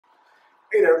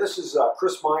Hey there, this is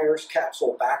Chris Myers,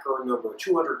 Kapsul backer number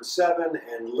 207,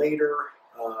 and later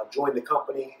joined the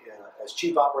company as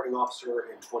Chief Operating Officer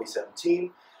in 2017.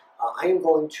 I am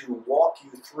going to walk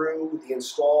you through the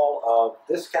install of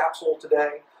this capsule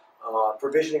today,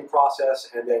 provisioning process,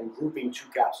 and then grouping two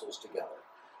capsules together.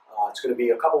 It's going to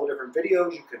be a couple of different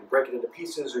videos. You can break it into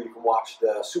pieces, or you can watch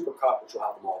the supercut, which will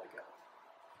have them all together.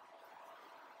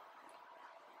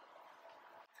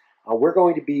 We're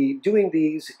going to be doing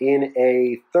these in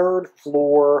a third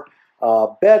floor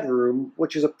bedroom,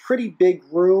 which is a pretty big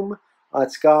room.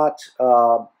 It's got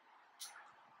 5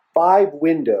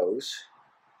 windows.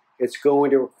 It's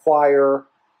going to require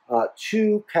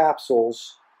 2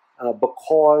 capsules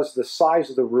because the size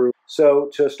of the room. So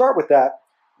to start with that,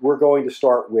 we're going to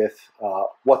start with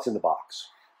what's in the box.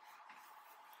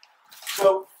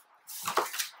 So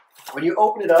when you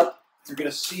open it up, you're going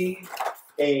to see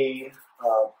a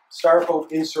styrofoam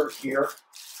insert here,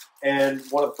 and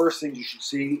one of the first things you should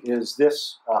see is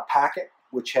this packet,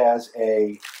 which has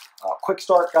a quick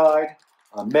start guide,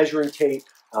 measuring tape,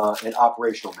 and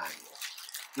operational manual.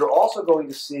 You're also going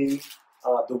to see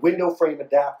the window frame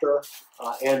adapter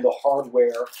and the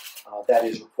hardware that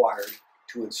is required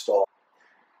to install.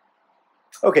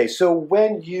 Okay, so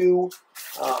when you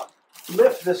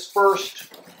lift this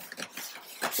first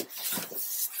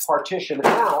partition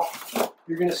out,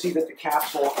 you're going to see that the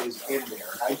capsule is in there.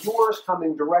 Now, yours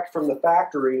coming direct from the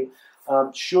factory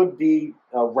should be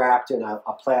wrapped in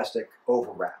a plastic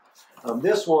overwrap.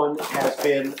 This one has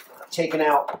been taken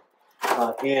out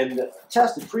and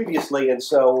tested previously, and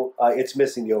so it's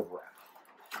missing the overwrap.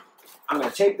 I'm going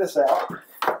to take this out.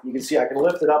 You can see I can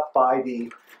lift it up by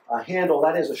the handle.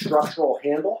 That is a structural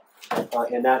handle,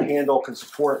 and that handle can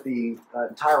support the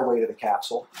entire weight of the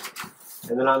capsule.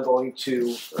 And then I'm going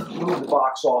to move the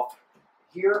box off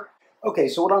here. Okay,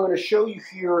 so what I'm going to show you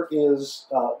here is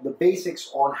the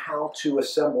basics on how to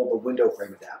assemble the window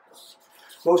frame adapter.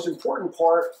 Most important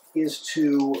part is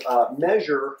to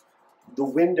measure the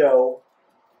window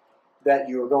that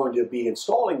you're going to be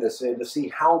installing this in to see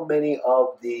how many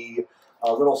of the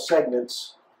little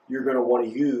segments you're going to want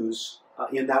to use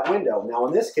in that window. Now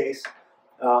in this case,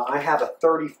 I have a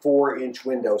 34-inch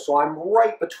window, so I'm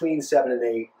right between 7 and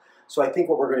 8. So I think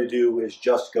what we're going to do is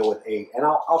just go with 8. And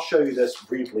I'll show you this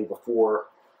briefly before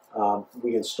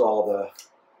we install the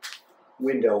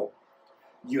window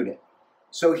unit.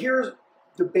 So here's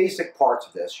the basic parts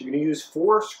of this. You're going to use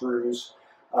 4 screws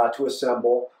to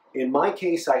assemble. In my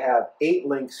case, I have 8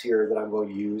 links here that I'm going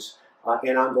to use,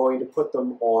 and I'm going to put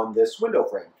them on this window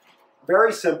frame.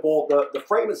 Very simple. The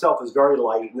frame itself is very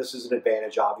light, and this is an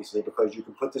advantage, obviously, because you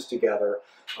can put this together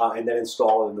and then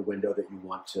install it in the window that you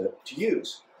want to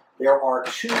use. There are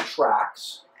 2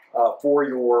 tracks for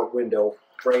your window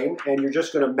frame, and you're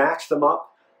just going to match them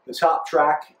up. The top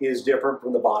track is different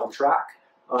from the bottom track,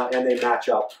 and they match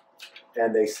up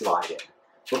and they slide in.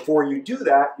 Before you do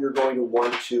that, you're going to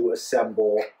want to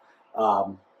assemble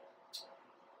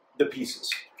the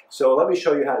pieces. So let me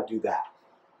show you how to do that.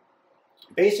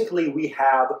 Basically, we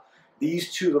have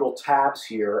these 2 little tabs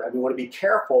here, and we want to be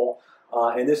careful,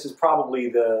 and this is probably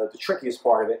the trickiest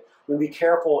part of it. We want to be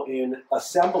careful in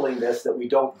assembling this that we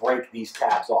don't break these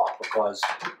tabs off, because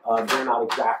they're not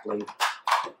exactly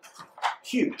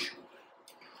huge.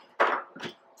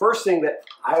 First thing that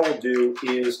I will do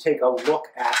is take a look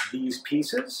at these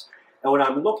pieces, and what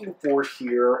I'm looking for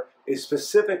here is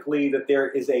specifically that there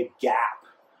is a gap,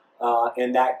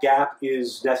 and that gap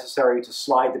is necessary to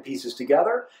slide the pieces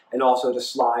together and also to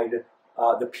slide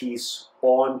the piece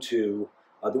onto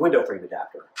the window frame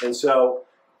adapter. And so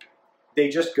they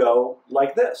just go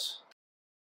like this.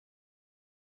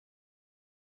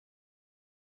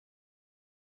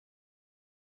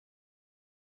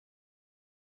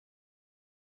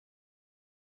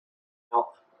 Now,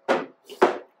 I'm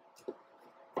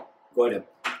going to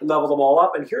level them all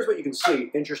up, and here's what you can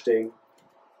see. Interesting.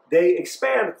 They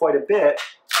expand quite a bit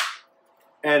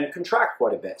and contract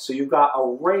quite a bit. So you've got a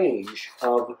range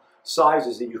of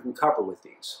sizes that you can cover with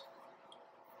these.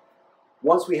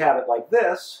 Once we have it like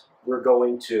this, we're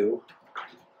going to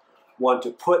want to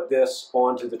put this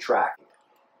onto the track.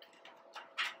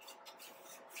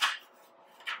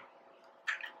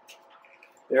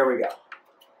 There we go.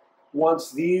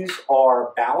 Once these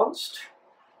are balanced,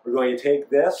 we're going to take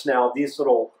this. Now, these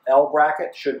little L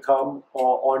brackets should come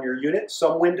on your unit.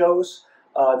 Some windows,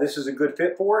 this is a good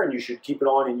fit for, and you should keep it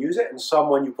on and use it. And some,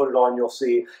 when you put it on, you'll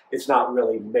see it's not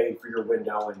really made for your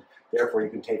window, and therefore you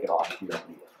can take it off if you don't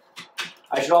need it.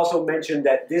 I should also mention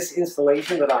that this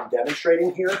installation that I'm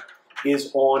demonstrating here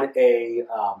is on a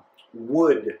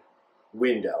wood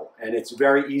window. And it's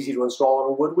very easy to install on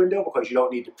a wood window because you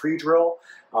don't need to pre-drill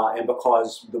and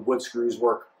because the wood screws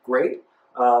work great.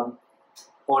 On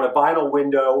a vinyl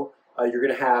window, you're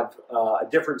going to have a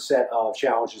different set of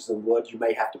challenges than wood. You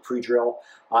may have to pre-drill,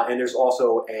 and there's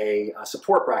also a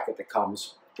support bracket that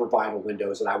comes for vinyl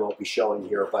windows that I won't be showing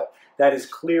here, but that is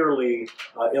clearly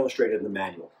illustrated in the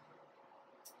manual.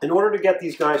 In order to get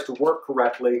these guys to work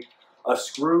correctly, a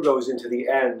screw goes into the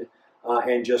end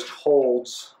and just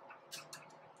holds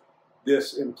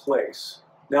this in place.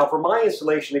 Now for my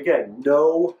installation, again,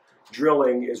 no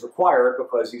drilling is required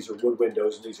because these are wood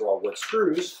windows and these are all wood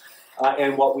screws.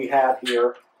 And what we have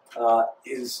here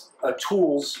is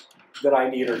tools that I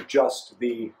need are just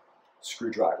the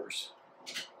screwdrivers.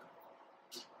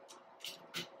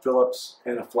 Phillips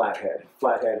and a flathead.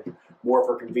 Flathead more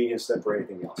for convenience than for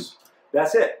anything else.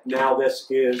 That's it. Now this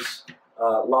is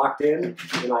locked in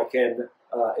and I can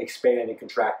expand and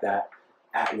contract that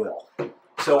at will.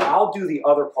 So I'll do the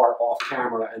other part off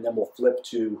camera and then we'll flip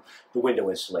to the window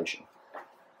installation.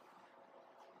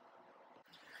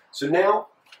 So now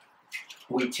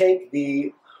we take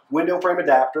the window frame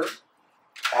adapter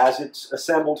as it's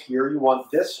assembled here. You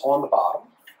want this on the bottom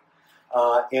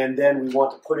and then we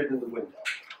want to put it in the window.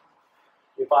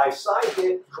 If I size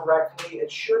it correctly,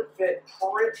 it should fit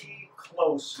pretty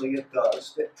closely. It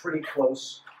does fit pretty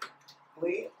closely.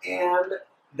 And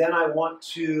then I want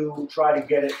to try to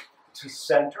get it to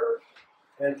center,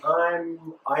 and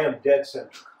I am dead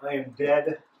center. I am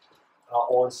dead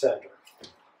on center.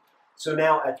 So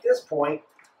now at this point,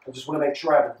 I just want to make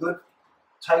sure I have a good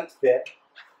tight fit,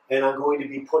 and I'm going to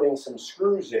be putting some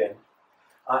screws in.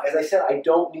 As I said, I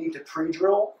don't need to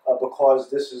pre-drill because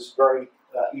this is very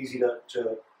easy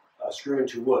to screw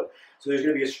into wood. So there's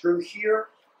going to be a screw here,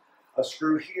 a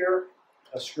screw here,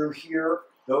 a screw here.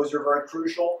 Those are very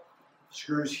crucial.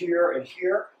 Screws here and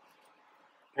here.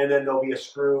 And then there'll be a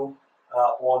screw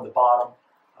on the bottom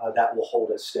that will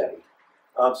hold it steady.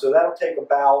 So that'll take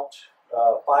about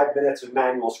 5 minutes of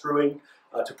manual screwing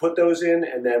to put those in,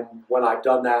 and then when I've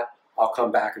done that, I'll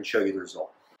come back and show you the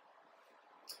result.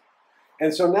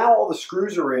 And so now all the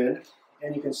screws are in,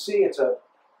 and you can see it's a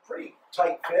pretty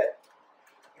tight fit,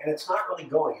 and it's not really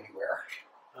going anywhere,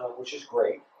 which is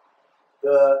great.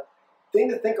 The thing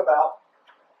to think about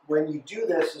when you do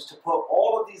this is to put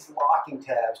all of these locking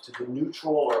tabs to the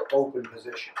neutral or open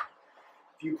position.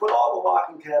 If you put all the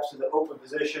locking tabs to the open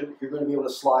position, you're going to be able to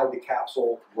slide the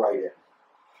capsule right in.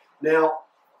 Now,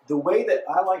 the way that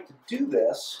I like to do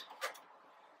this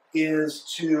is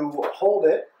to hold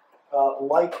it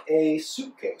like a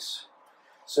suitcase.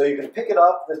 So you can pick it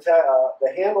up,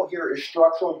 the handle here is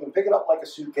structural, you can pick it up like a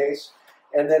suitcase,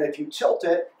 and then if you tilt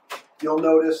it, you'll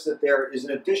notice that there is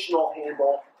an additional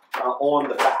handle on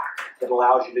the back that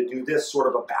allows you to do this sort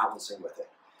of a balancing with it.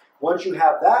 Once you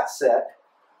have that set,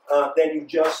 then you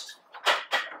just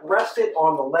rest it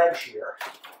on the ledge here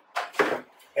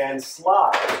and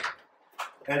slide.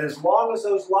 And as long as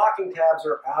those locking tabs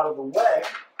are out of the way,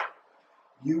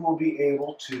 you will be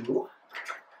able to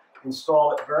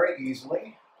install it very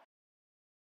easily.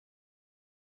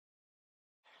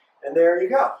 And there you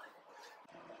go.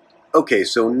 Okay,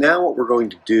 so now what we're going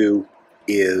to do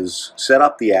is set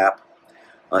up the app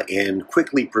and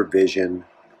quickly provision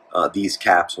these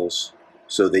capsules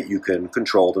so that you can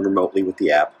control them remotely with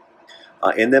the app.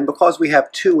 And then because we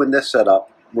have two in this setup,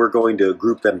 we're going to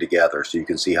group them together so you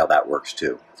can see how that works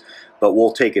too. But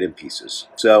we'll take it in pieces.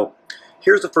 So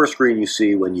here's the first screen you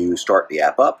see when you start the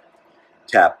app up.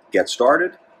 Tap Get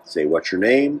Started, say what's your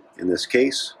name. In this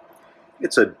case,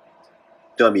 it's a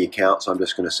dummy account, so I'm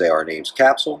just going to say our name's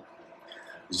Kapsul.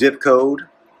 Zip code,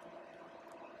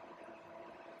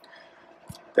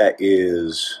 that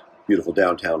is beautiful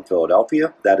downtown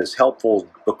Philadelphia. That is helpful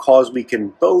because we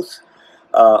can both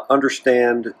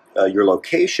understand your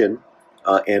location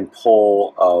and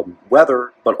pull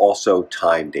weather, but also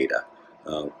time data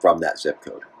from that zip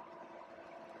code.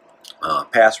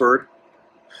 Password,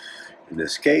 in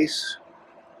this case,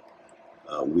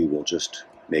 we will just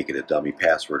make it a dummy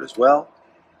password as well.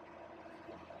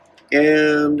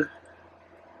 And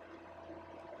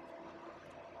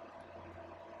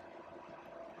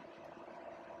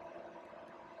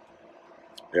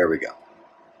there we go.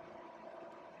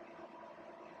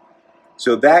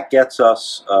 So that gets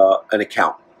us an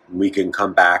account. We can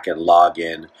come back and log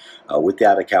in with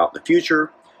that account in the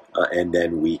future, and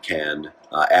then we can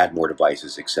add more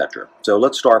devices, etc. So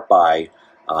let's start by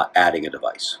adding a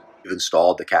device. We've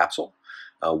installed the Kapsul.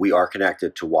 We are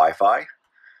connected to Wi-Fi.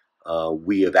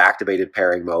 We have activated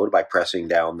pairing mode by pressing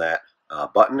down that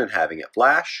button and having it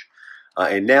flash.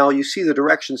 And now you see the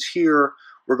directions here.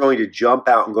 We're going to jump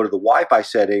out and go to the Wi-Fi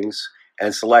settings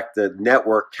and select the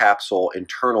network capsule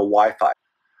internal Wi-Fi.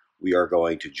 We are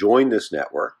going to join this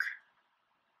network.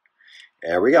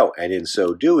 There we go. And in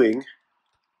so doing,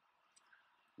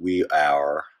 we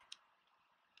are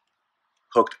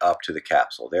hooked up to the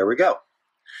capsule. There we go.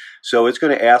 So it's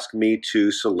going to ask me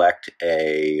to select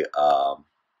a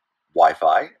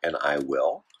Wi-Fi, and I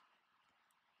will.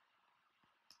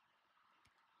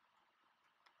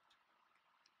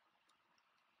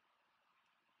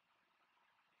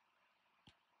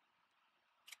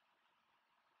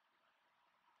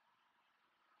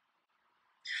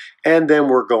 And then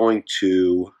we're going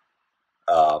to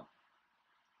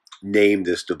name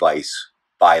this device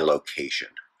by location.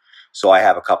 So I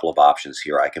have a couple of options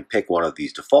here. I can pick one of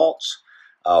these defaults,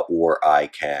 or I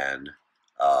can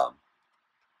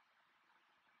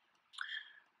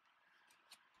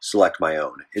select my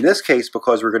own. In this case,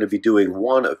 because we're going to be doing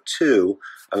one of two,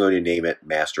 I'm going to name it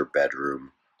Master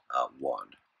Bedroom 1.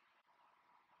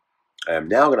 I am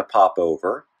now going to pop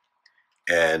over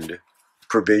and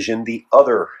provision the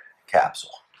other capsule.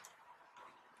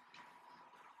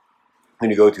 I'm going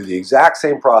to go through the exact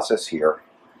same process here.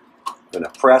 I'm going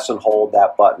to press and hold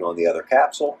that button on the other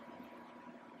capsule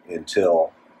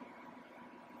until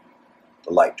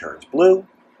the light turns blue.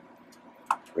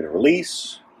 I'm going to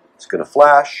release. It's going to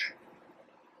flash.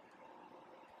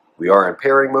 We are in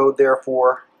pairing mode,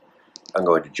 therefore. I'm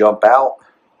going to jump out,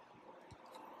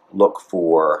 look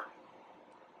for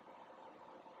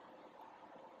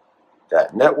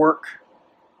that network,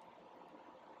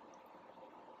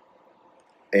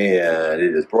 and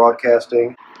it is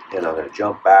broadcasting. And I'm going to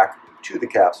jump back to the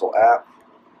Kapsul app.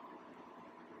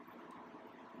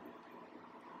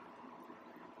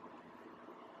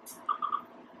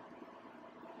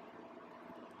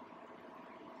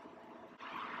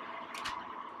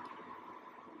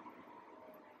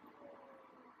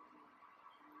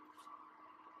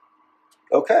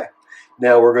 Okay,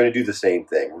 now we're going to do the same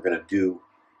thing. We're going to do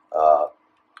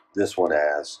this one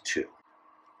as 2.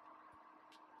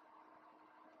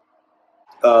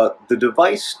 The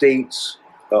device states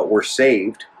were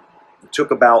saved. It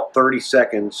took about 30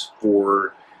 seconds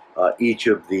for each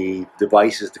of the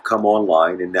devices to come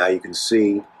online, and now you can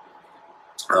see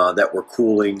that we're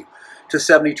cooling to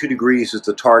 72 degrees is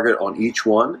the target on each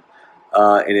one,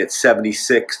 and it's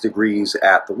 76 degrees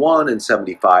at the one and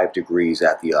 75 degrees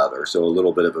at the other. So a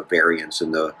little bit of a variance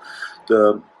in the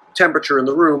temperature in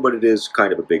the room, but it is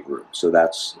kind of a big room, so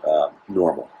that's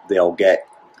normal. They'll get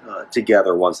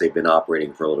together once they've been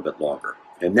operating for a little bit longer.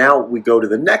 And now we go to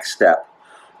the next step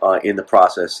in the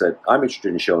process that I'm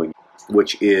interested in showing,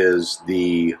 which is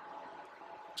the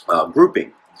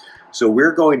grouping. So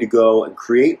we're going to go and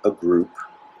create a group,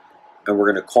 and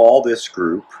we're going to call this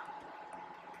group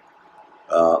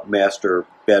Master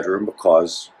Bedroom,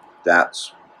 because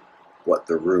that's what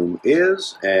the room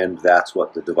is, and that's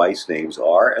what the device names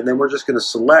are. And then we're just going to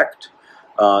select,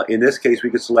 in this case we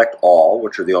could select all,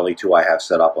 which are the only 2 I have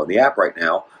set up on the app right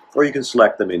now, or you can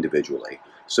select them individually.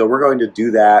 So we're going to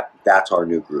do that. That's our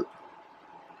new group.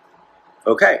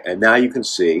 Okay, and now you can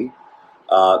see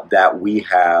that we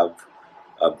have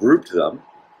grouped them,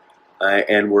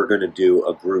 and we're going to do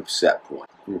a group set point.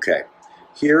 Okay,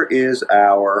 here is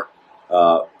our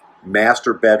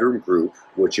Master Bedroom group,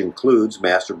 which includes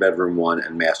Master Bedroom 1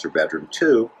 and Master Bedroom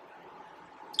 2.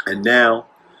 And now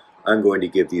I'm going to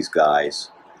give these guys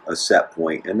a set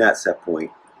point, and that set point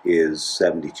is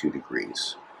 72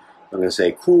 degrees. I'm going to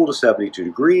say cool to 72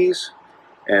 degrees,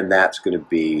 and that's going to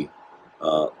be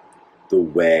the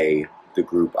way the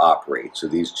group operates. So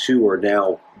these 2 are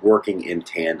now working in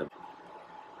tandem.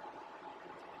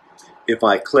 If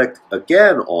I click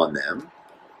again on them,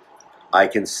 I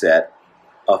can set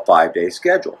a 5-day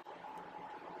schedule.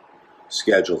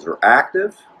 Schedules are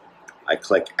active. I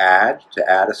click add to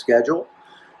add a schedule,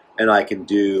 and I can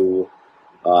do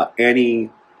any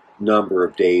number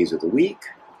of days of the week,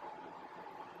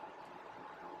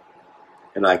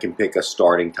 and I can pick a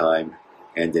starting time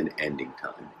and an ending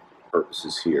time.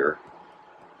 Purposes here.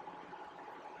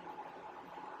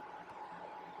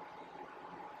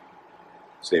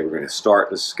 Say we're going to start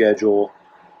the schedule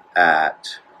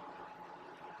at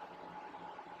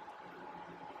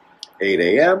 8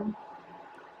 a.m.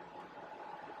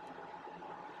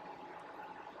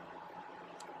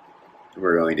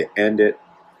 We're going to end it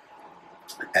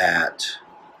at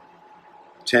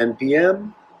 10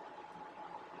 p.m.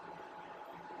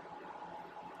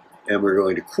 And we're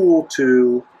going to cool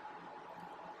to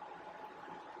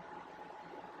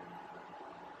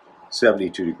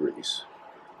 72 degrees.